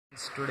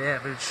friends, today I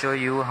will show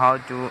you how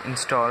to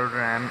install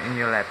RAM in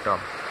your laptop.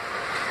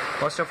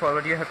 First of all,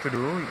 what you have to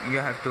do, you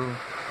have to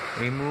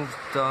remove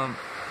the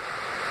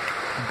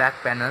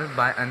back panel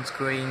by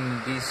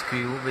unscrewing the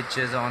screw which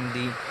is on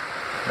the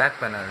back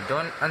panel.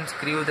 Don't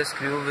unscrew the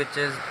screw which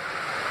is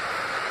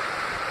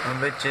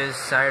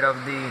side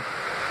of the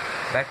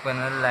back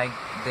panel like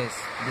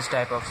this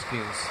type of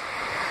screws.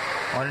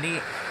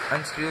 Only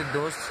unscrew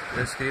those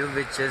screw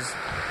which is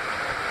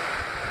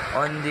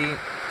on the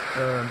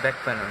back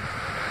panel.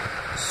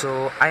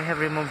 So I have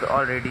removed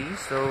already,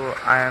 so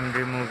I am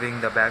removing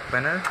the back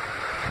panel.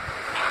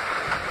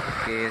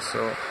 Okay,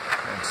 so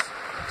let's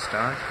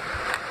start.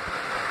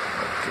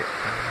 Okay,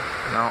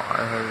 now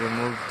I have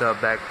removed the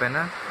back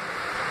panel.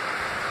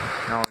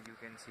 Now you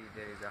can see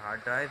there is a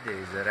hard drive, there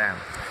is a RAM.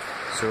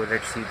 So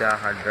let's see the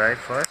hard drive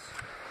first.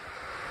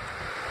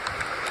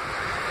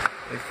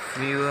 If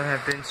you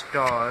have to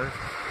install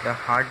the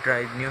hard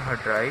drive, new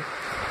hard drive,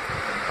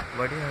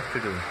 what do you have to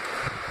do?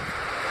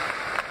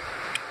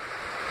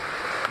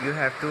 You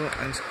have to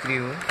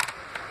unscrew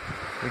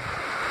the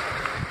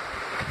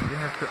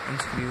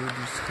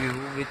screw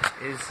which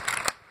is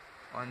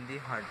on the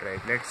hard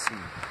drive. Let's see.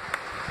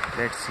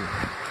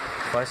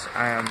 First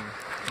I am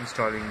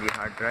installing the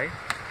hard drive.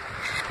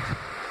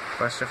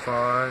 First of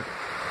all,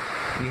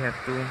 we have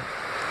to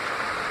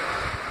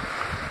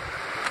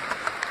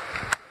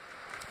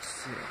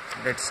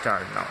let's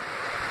start now.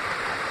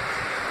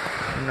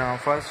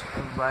 First,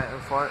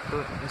 for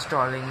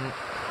installing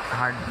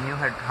new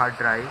hard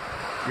drive,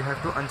 you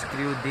have to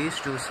unscrew these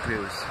two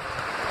screws.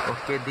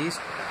 Okay, these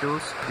two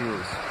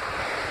screws.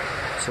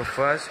 So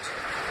first,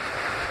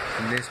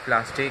 this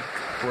plastic,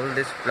 pull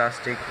this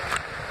plastic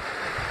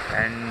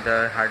and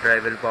the hard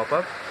drive will pop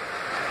up,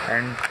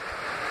 and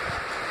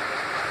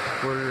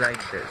pull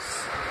like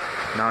this.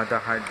 Now the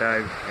hard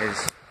drive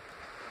is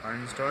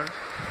uninstalled.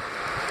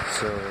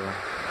 So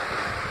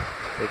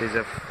it is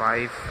a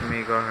 5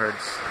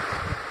 gigahertz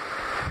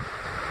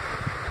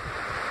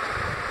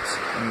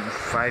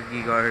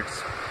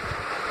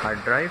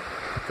hard drive.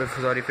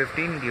 Sorry,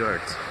 15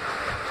 gigahertz.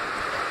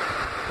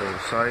 Oh,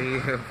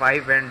 sorry,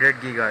 500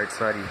 gigahertz.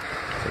 Sorry,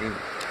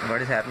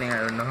 what is happening?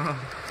 I don't know.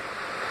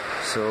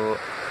 So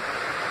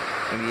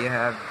we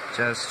have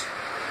just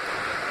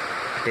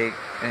take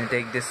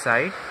this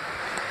side,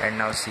 and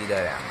now see the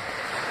RAM.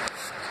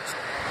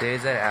 There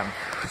is a RAM.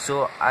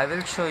 So I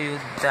will show you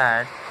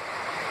that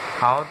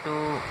how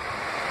to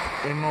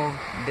remove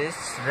this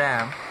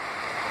RAM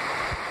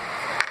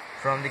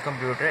from the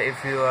computer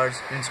if you are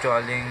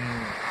installing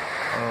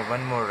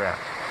one more RAM.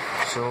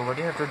 So what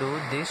you have to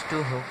do, these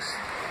two hooks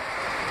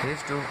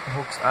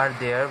are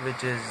there,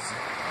 which is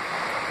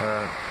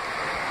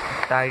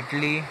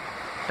tightly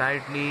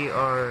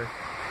or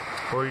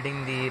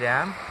holding the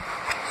RAM.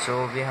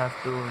 So we have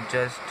to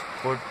just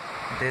put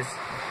this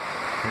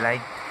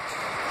like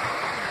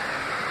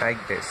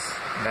this.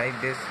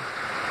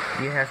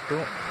 We have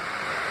to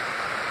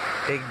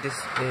take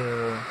this,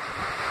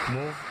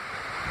 move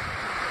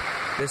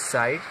this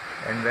side,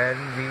 and when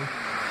we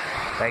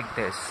like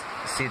this,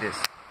 see this,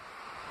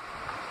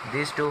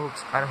 these two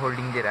hooks are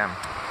holding the RAM.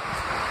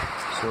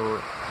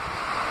 So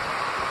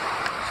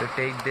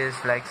take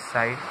this like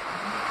side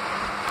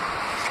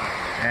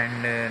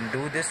and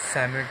do this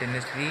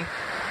simultaneously,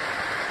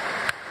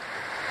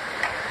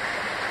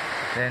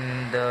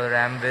 then the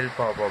RAM will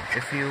pop up.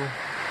 If you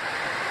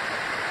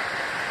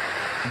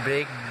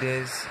break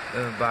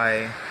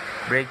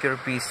your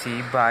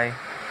PC by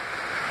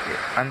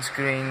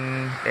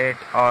unscrewing it,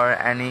 or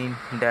any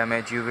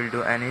damage, you will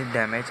do any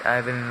damage,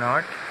 I will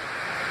not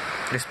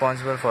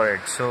responsible for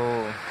it.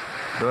 So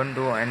don't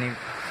do any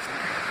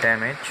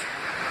damage.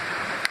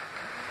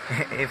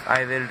 If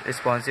I will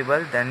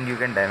responsible, then you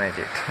can damage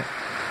it.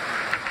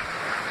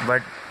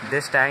 But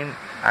this time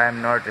I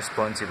am not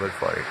responsible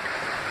for it.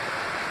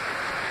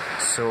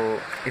 So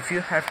if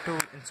you have to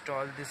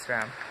install this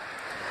RAM,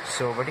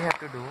 so what you have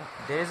to do,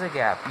 there is a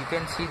gap. You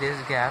can see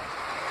this gap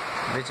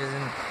which is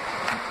in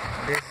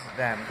this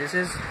RAM. This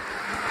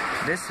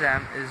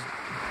RAM is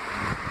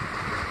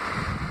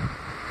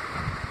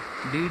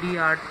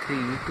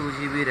DDR3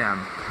 2GB RAM,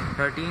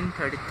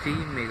 1333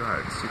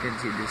 megahertz. You can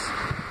see this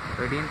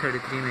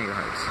 1333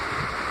 megahertz.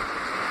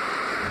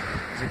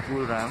 It's a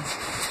cool RAM.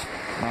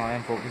 Now I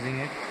am focusing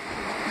it.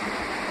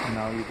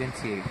 Now you can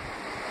see it.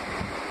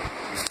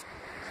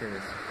 See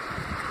this.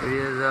 It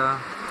is a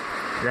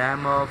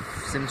RAM of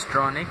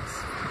Simstronic.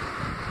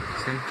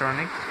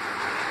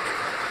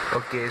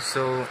 Okay,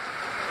 so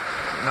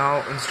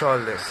now install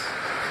this.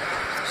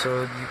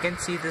 So you can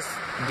see this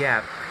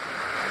gap.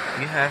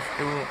 You have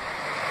to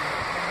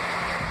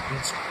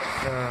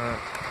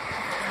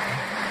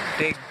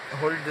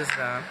hold this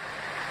RAM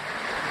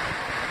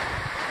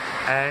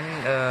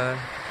and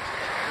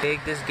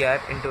take this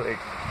gap into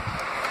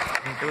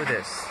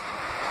this.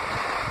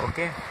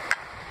 Okay,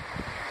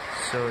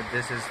 so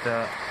this is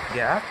the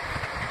gap.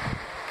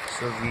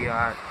 So we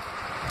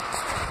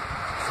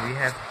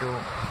have to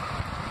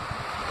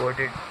put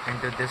it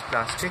into this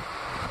plastic.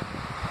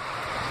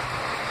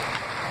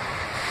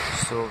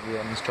 So we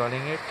are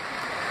installing it.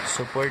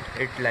 So put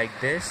it like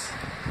this.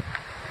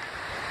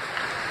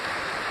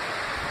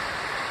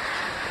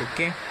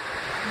 Okay,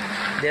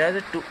 there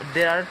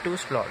are two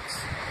slots.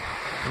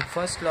 In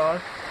first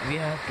slot we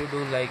have to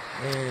do like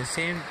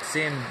same,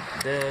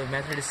 the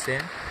method is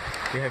same.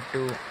 We have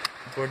to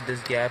put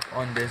this gap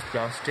on this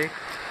plastic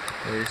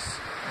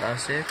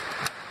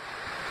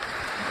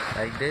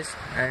like this,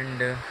 and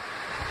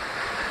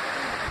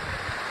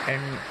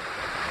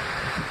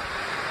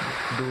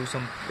do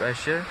some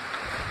pressure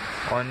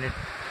on it.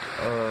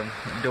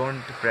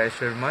 Don't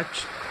pressure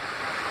much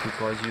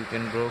because you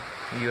can broke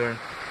your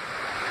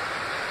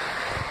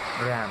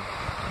RAM.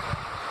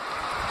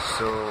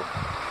 So,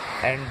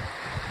 and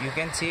you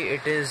can see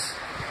it is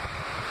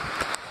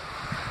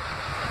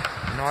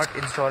not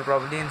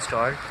properly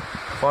installed.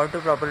 For to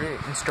properly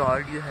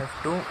installed, you have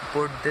to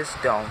put this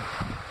down.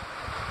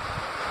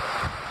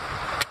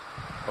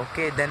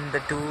 Okay, then the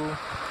two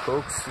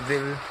hooks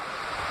will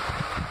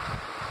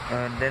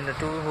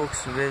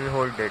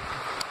hold it.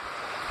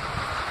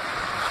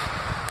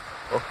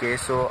 Okay,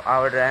 so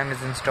our RAM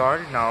is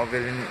installed. Now we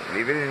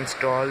will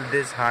install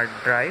this hard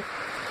drive.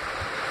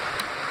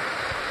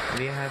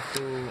 We have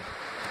to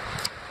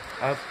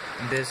up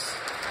this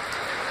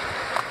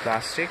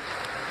plastic,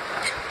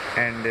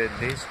 and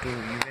these two,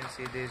 you can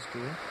see these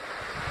two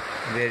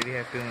where we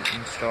have to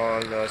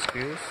install the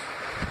screws.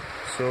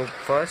 So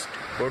first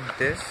put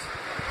this,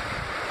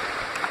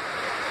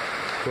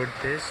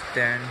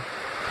 then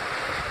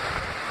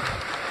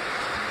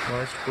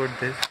first put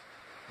this,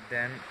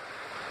 then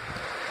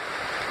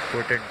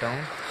put it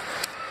down.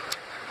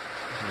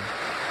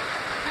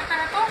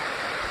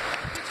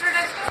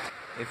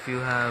 If you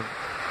have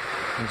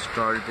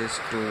installed this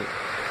to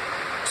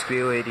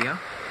screw area,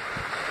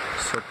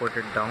 so put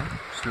it down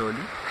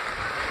slowly.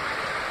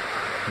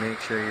 Make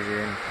sure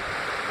you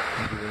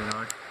will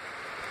not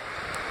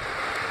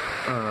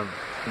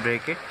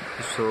break it.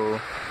 So,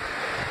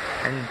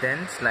 and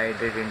then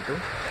slide it into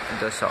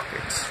the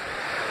sockets.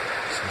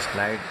 So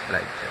slide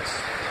like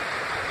this.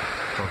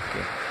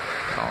 Okay,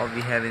 now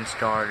we have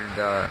installed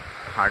the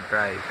hard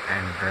drive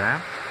and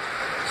RAM.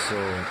 So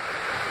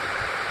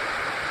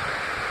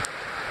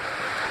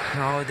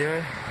now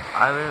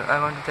I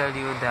want to tell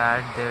you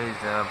that there is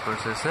a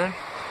processor.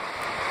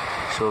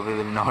 So we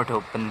will not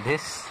open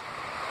this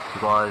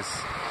because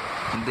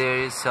there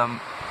is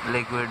some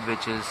liquid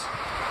which is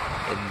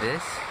in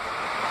this.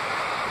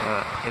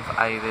 If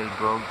I will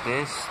broke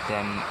this,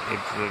 then it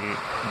will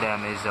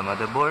damage the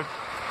motherboard,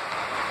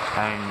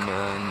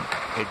 and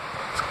it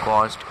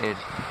cost it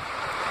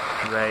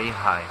very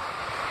high.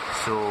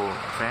 So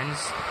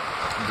friends,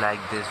 like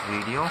this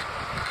video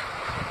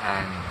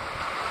and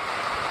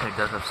hit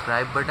the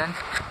subscribe button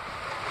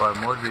for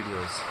more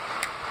videos.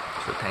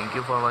 So thank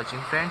you for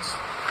watching, friends.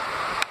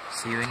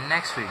 See you in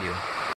next video.